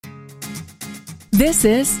This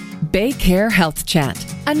is BayCare Health Chat,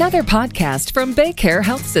 another podcast from BayCare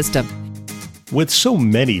Health System. With so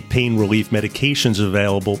many pain relief medications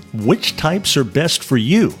available, which types are best for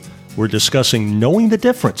you? We're discussing knowing the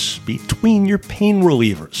difference between your pain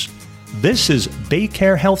relievers. This is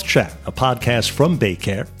BayCare Health Chat, a podcast from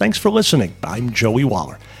BayCare. Thanks for listening. I'm Joey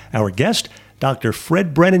Waller. Our guest, Dr.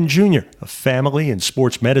 Fred Brennan Jr., a family and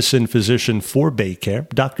sports medicine physician for BayCare.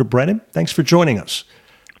 Dr. Brennan, thanks for joining us.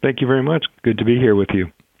 Thank you very much. Good to be here with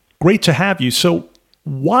you. Great to have you. So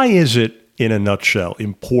why is it, in a nutshell,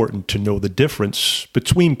 important to know the difference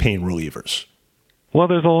between pain relievers? Well,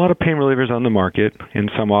 there's a lot of pain relievers on the market, and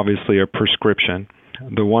some obviously are prescription.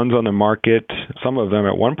 The ones on the market, some of them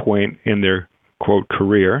at one point in their, quote,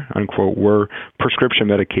 career, unquote, were prescription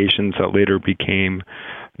medications that later became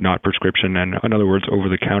not prescription, and in other words,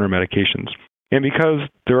 over-the-counter medications. And because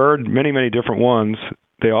there are many, many different ones,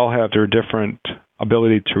 they all have their different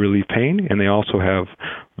ability to relieve pain, and they also have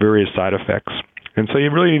various side effects. And so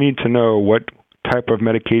you really need to know what type of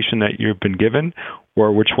medication that you've been given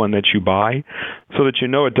or which one that you buy so that you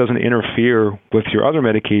know it doesn't interfere with your other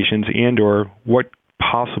medications and or what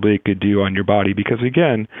possibly it could do on your body. Because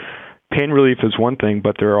again, pain relief is one thing,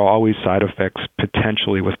 but there are always side effects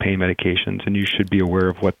potentially with pain medications, and you should be aware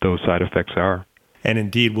of what those side effects are. And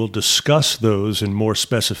indeed, we'll discuss those in more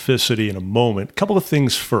specificity in a moment. A couple of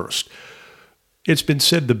things first. It's been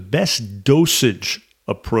said the best dosage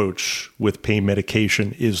approach with pain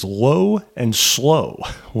medication is low and slow.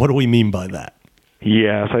 What do we mean by that?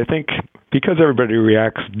 Yes, I think because everybody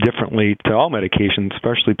reacts differently to all medications,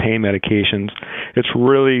 especially pain medications, it's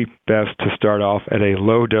really best to start off at a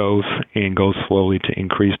low dose and go slowly to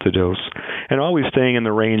increase the dose. And always staying in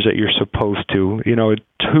the range that you're supposed to.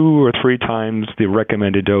 2 or 3 times the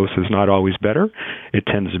recommended dose is not always better. It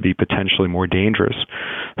tends to be potentially more dangerous.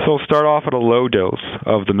 So start off at a low dose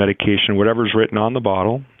of the medication, whatever's written on the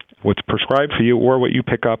bottle, what's prescribed for you, or what you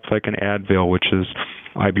pick up like an Advil, which is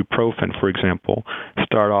ibuprofen, for example.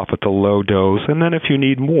 Start off at the low dose, and then if you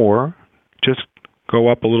need more, just go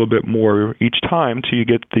up a little bit more each time till you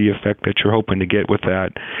get the effect that you're hoping to get with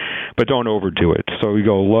that, but don't overdo it. So you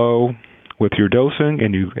go low with your dosing,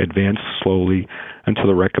 and you advance slowly until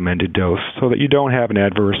the recommended dose so that you don't have an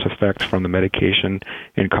adverse effect from the medication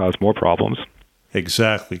and cause more problems.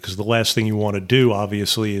 Exactly, because the last thing you want to do,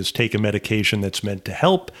 obviously, is take a medication that's meant to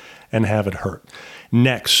help and have it hurt.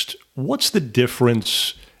 Next, what's the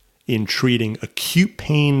difference in treating acute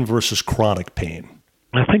pain versus chronic pain?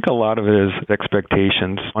 I think a lot of it is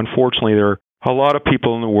expectations. Unfortunately, there are a lot of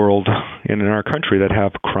people in the world and in our country that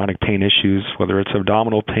have chronic pain issues, whether it's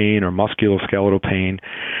abdominal pain or musculoskeletal pain.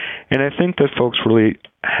 And I think that folks really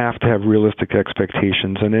have to have realistic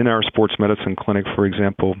expectations. And in our sports medicine clinic, for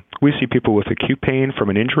example, we see people with acute pain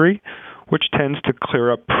from an injury, which tends to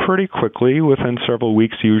clear up pretty quickly within several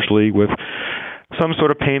weeks, usually with some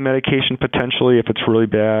sort of pain medication potentially. If it's really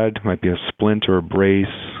bad, it might be a splint or a brace.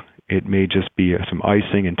 It may just be some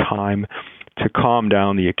icing and time to calm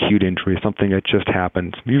down the acute injury, something that just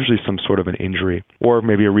happened, usually some sort of an injury, or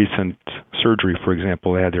maybe a recent surgery, for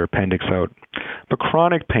example, they had their appendix out. But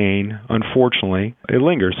chronic pain, unfortunately, it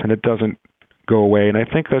lingers and it doesn't go away. And I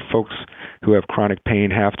think that folks who have chronic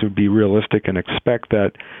pain have to be realistic and expect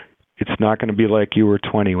that it's not going to be like you were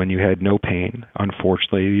 20 when you had no pain.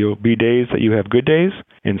 Unfortunately, you'll be days that you have good days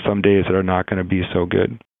and some days that are not going to be so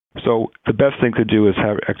good. So the best thing to do is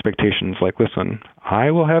have expectations like, listen,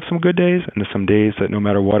 I will have some good days and some days that no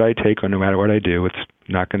matter what I take or no matter what I do, it's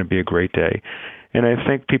not going to be a great day. And I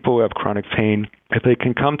think people who have chronic pain, if they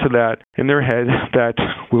can come to that in their head, that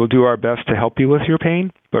we'll do our best to help you with your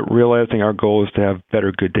pain, but realizing our goal is to have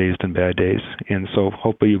better good days than bad days. And so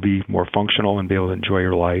hopefully you'll be more functional and be able to enjoy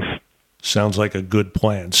your life. Sounds like a good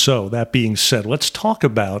plan. So that being said, let's talk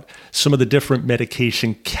about some of the different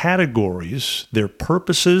medication categories, their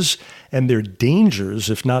purposes, and their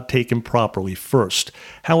dangers if not taken properly first.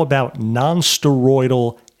 How about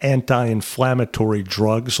non-steroidal anti-inflammatory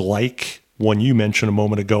drugs like one you mentioned a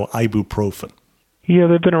moment ago, ibuprofen? Yeah,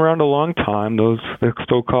 they've been around a long time, those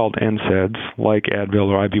so-called NSAIDs, like Advil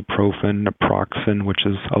or ibuprofen, naproxen, which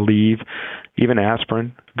is Aleve, even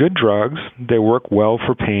aspirin. Good drugs. They work well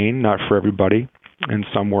for pain, not for everybody, and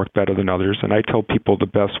some work better than others. And I tell people the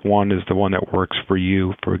best one is the one that works for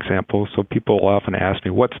you, for example. So people often ask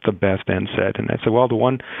me, what's the best NSAID? And I say, well, the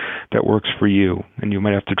one that works for you, and you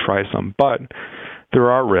might have to try some. But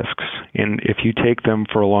there are risks, and if you take them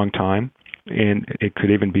for a long time, and it could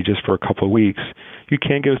even be just for a couple of weeks, you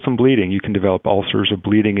can get some bleeding. You can develop ulcers or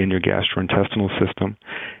bleeding in your gastrointestinal system.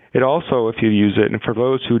 It also, if you use it, and for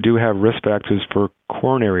those who do have risk factors for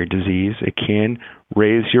coronary disease, it can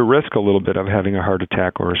raise your risk a little bit of having a heart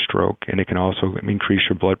attack or a stroke, and it can also increase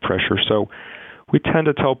your blood pressure. So we tend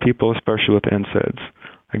to tell people, especially with NSAIDs,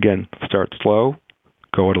 again, start slow,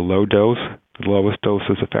 go at a low dose, the lowest dose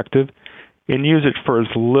is effective, and use it for as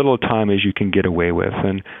little time as you can get away with.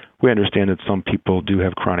 And we understand that some people do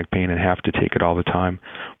have chronic pain and have to take it all the time,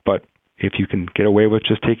 but if you can get away with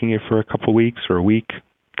just taking it for a couple weeks or a week,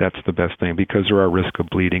 that's the best thing, because there are risk of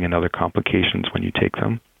bleeding and other complications when you take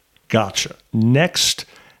them. Gotcha. Next,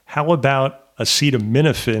 how about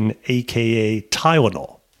acetaminophen, aka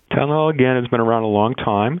Tylenol? Tylenol, again, has been around a long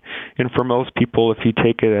time, and for most people, if you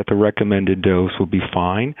take it at the recommended dose, will be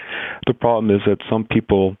fine. The problem is that some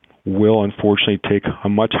people will unfortunately take a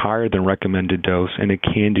much higher than recommended dose, and it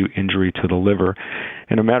can do injury to the liver.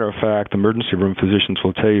 And a matter of fact, emergency room physicians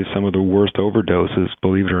will tell you some of the worst overdoses,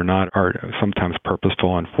 believe it or not, are sometimes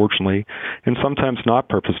purposeful, unfortunately, and sometimes not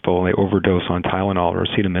purposeful. They overdose on Tylenol or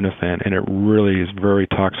acetaminophen, and it really is very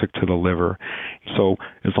toxic to the liver. So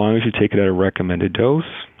as long as you take it at a recommended dose,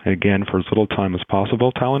 again, for as little time as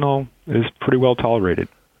possible, Tylenol is pretty well tolerated.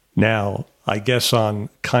 Now, I guess on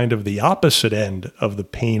kind of the opposite end of the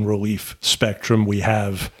pain relief spectrum, we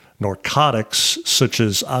have narcotics such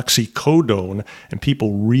as oxycodone, and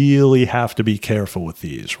people really have to be careful with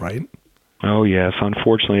these, right? Oh, yes.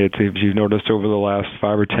 Unfortunately, if you've noticed over the last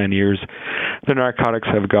 5 or 10 years, the narcotics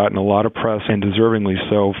have gotten a lot of press, and deservingly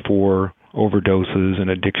so, for overdoses and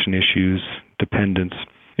addiction issues, dependence.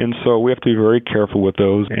 And so we have to be very careful with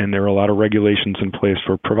those, and there are a lot of regulations in place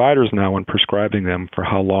for providers now in prescribing them for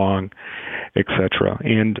how long, etc.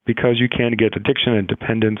 And because you can get addiction and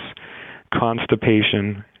dependence,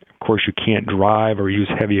 constipation, of course you can't drive or use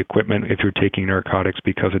heavy equipment if you're taking narcotics,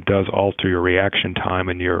 because it does alter your reaction time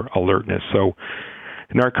and your alertness. So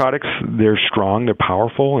narcotics, they're strong, they're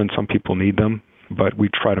powerful, and some people need them, but we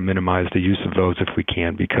try to minimize the use of those if we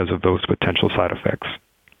can because of those potential side effects.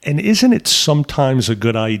 And isn't it sometimes a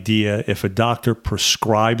good idea if a doctor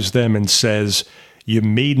prescribes them and says, you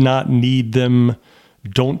may not need them,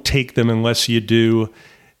 don't take them unless you do?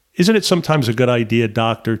 Isn't it sometimes a good idea,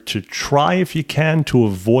 doctor, to try if you can to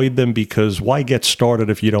avoid them, because why get started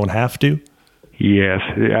if you don't have to? Yes,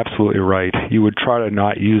 absolutely right. You would try to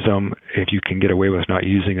not use them if you can get away with not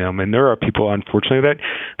using them. And there are people, unfortunately, that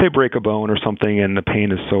they break a bone or something and the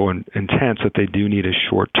pain is so intense that they do need a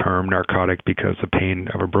short-term narcotic, because the pain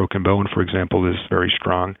of a broken bone, for example, is very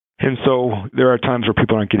strong. And so there are times where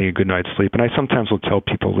people aren't getting a good night's sleep. And I sometimes will tell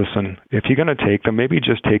people, listen, if you're going to take them, maybe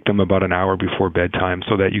just take them about an hour before bedtime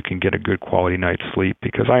so that you can get a good quality night's sleep,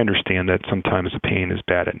 because I understand that sometimes the pain is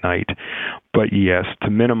bad at night. But yes,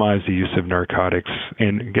 to minimize the use of narcotics,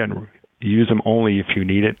 and again, use them only if you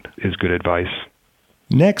need it, is good advice.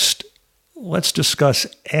 Next, let's discuss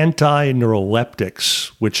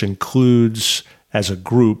anti-neuroleptics, which includes, as a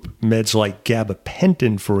group, meds like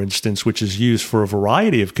gabapentin, for instance, which is used for a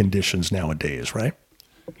variety of conditions nowadays, right?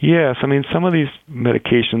 Yes. I mean, some of these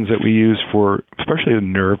medications that we use for, especially the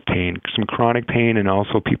nerve pain, some chronic pain, and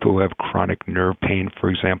also people who have chronic nerve pain, for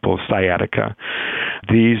example, sciatica,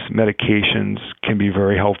 these medications can be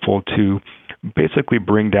very helpful to basically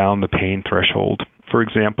bring down the pain threshold. For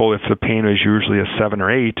example, if the pain is usually a 7 or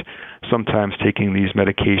 8, sometimes taking these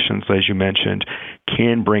medications, as you mentioned,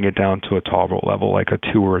 can bring it down to a tolerable level, like a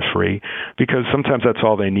 2 or a 3, because sometimes that's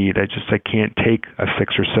all they need. I can't take a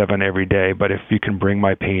 6 or 7 every day, but if you can bring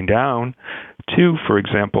my pain down to, for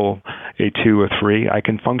example, a 2 or 3, I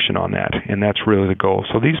can function on that, and that's really the goal.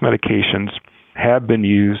 So these medications have been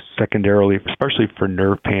used secondarily, especially for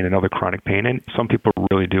nerve pain and other chronic pain, and some people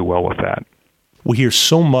really do well with that. We hear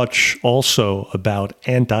so much also about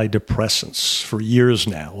antidepressants for years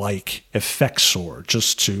now, like Effexor,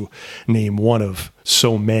 just to name one of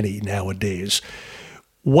so many nowadays.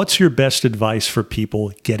 What's your best advice for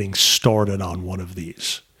people getting started on one of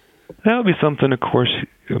these? That would be something, of course,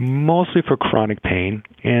 mostly for chronic pain.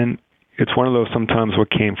 And it's one of those sometimes what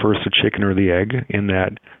came first, the chicken or the egg, in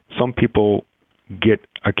that some people get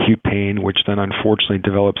acute pain, which then unfortunately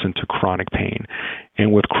develops into chronic pain.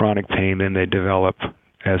 And with chronic pain, then they develop,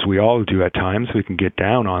 as we all do at times, we can get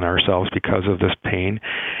down on ourselves because of this pain.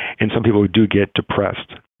 And some people do get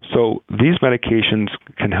depressed. So these medications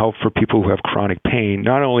can help for people who have chronic pain,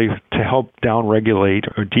 not only to help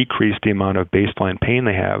downregulate or decrease the amount of baseline pain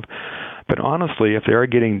they have, but honestly, if they are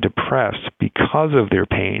getting depressed because of their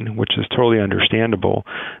pain, which is totally understandable,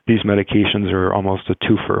 these medications are almost a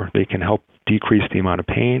twofer. They can help decrease the amount of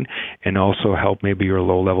pain and also help maybe your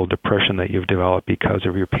low-level depression that you've developed because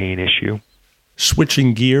of your pain issue.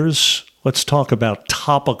 Switching gears, let's talk about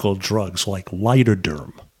topical drugs like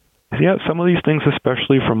Lidoderm. Yeah, some of these things,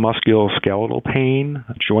 especially for musculoskeletal pain,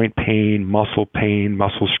 joint pain, muscle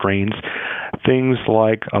strains, things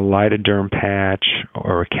like a Lidoderm patch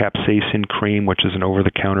or a capsaicin cream, which is an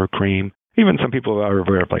over-the-counter cream. Even some people are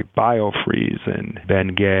aware of like BioFreeze and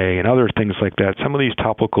Bengay and other things like that. Some of these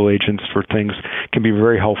topical agents for things can be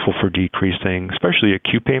very helpful for decreasing, especially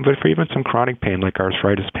acute pain, but for even some chronic pain like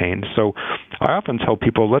arthritis pain. So I often tell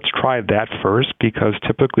people, let's try that first, because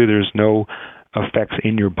typically there's no effects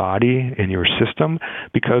in your body, in your system,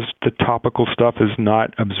 because the topical stuff is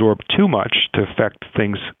not absorbed too much to affect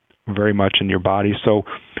things very much in your body. So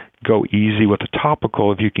go easy with the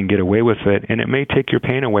topical if you can get away with it, and it may take your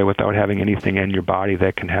pain away without having anything in your body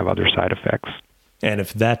that can have other side effects. And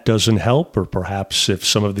if that doesn't help, or perhaps if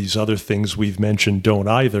some of these other things we've mentioned don't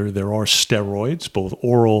either, there are steroids, both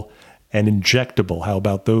oral and injectable. How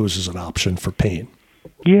about those as an option for pain?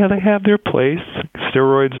 Yeah, they have their place.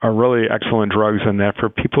 Steroids are really excellent drugs in that for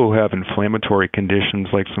people who have inflammatory conditions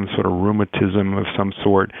like some sort of rheumatism of some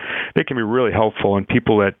sort, they can be really helpful. And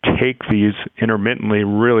people that take these intermittently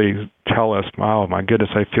really tell us, oh my goodness,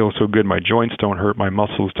 I feel so good. My joints don't hurt, my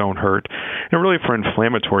muscles don't hurt. And really for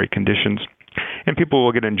inflammatory conditions. And people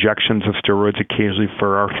will get injections of steroids occasionally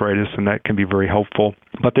for arthritis, and that can be very helpful.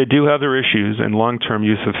 But they do have their issues in long-term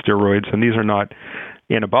use of steroids, and these are not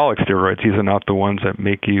anabolic steroids. These are not the ones that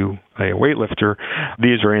make you a weightlifter.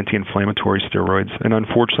 These are anti-inflammatory steroids. And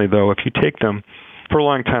unfortunately, though, if you take them for a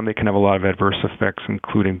long time, they can have a lot of adverse effects,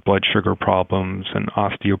 including blood sugar problems and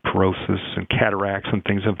osteoporosis and cataracts and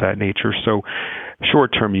things of that nature. So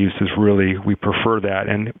short-term use is really, we prefer that.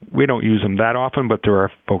 And we don't use them that often, but there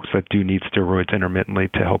are folks that do need steroids intermittently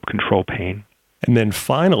to help control pain. And then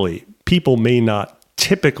finally, people may not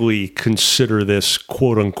typically consider this,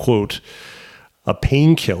 quote-unquote, a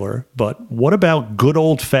painkiller, but what about good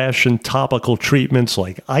old-fashioned topical treatments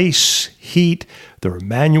like ice, heat, there are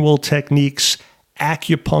manual techniques,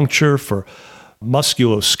 acupuncture for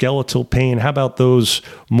musculoskeletal pain? How about those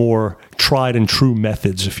more tried and true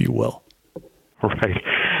methods, if you will? Right.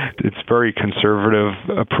 It's a very conservative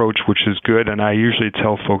approach, which is good. And I usually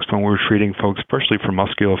tell folks when we're treating folks, especially for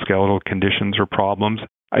musculoskeletal conditions or problems,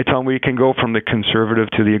 I tell them we can go from the conservative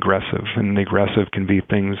to the aggressive. And the aggressive can be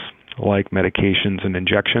things like medications and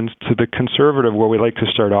injections, to the conservative where we like to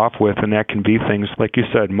start off with, and that can be things, like you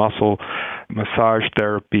said, muscle massage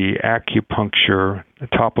therapy, acupuncture,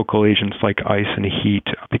 topical agents like ice and heat,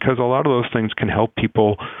 because a lot of those things can help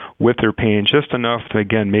people with their pain just enough to,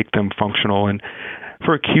 again, make them functional. And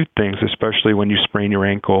for acute things, especially when you sprain your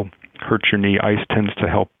ankle, hurt your knee, ice tends to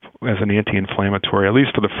help as an anti-inflammatory, at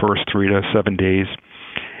least for the first 3 to 7 days.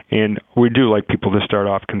 And we do like people to start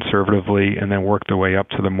off conservatively and then work their way up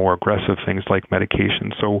to the more aggressive things like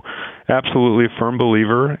medication. So absolutely a firm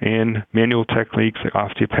believer in manual techniques like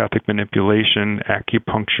osteopathic manipulation,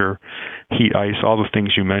 acupuncture, heat, ice, all the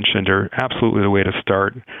things you mentioned are absolutely the way to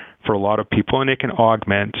start for a lot of people, and it can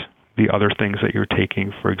augment the other things that you're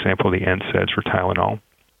taking, for example, the NSAIDs or Tylenol.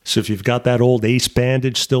 So if you've got that old ACE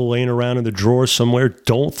bandage still laying around in the drawer somewhere,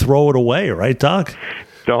 don't throw it away, right, Doc?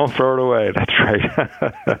 Don't throw it away. That's right.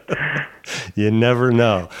 You never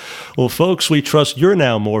know. Well, folks, we trust you're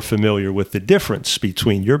now more familiar with the difference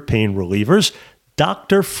between your pain relievers.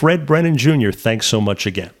 Dr. Fred Brennan Jr., thanks so much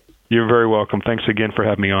again. You're very welcome. Thanks again for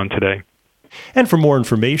having me on today. And for more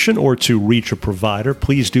information or to reach a provider,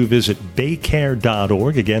 please do visit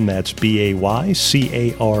baycare.org. Again, that's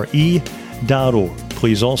BAYCARE.org.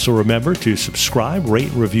 Please also remember to subscribe, rate,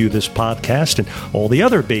 and review this podcast and all the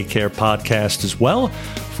other BayCare podcasts as well.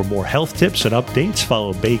 For more health tips and updates,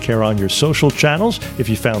 follow BayCare on your social channels. If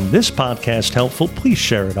you found this podcast helpful, please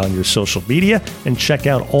share it on your social media and check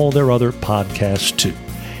out all their other podcasts too.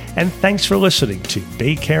 And thanks for listening to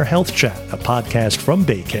BayCare Health Chat, a podcast from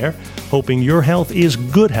BayCare, hoping your health is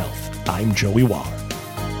good health. I'm Joey Waller.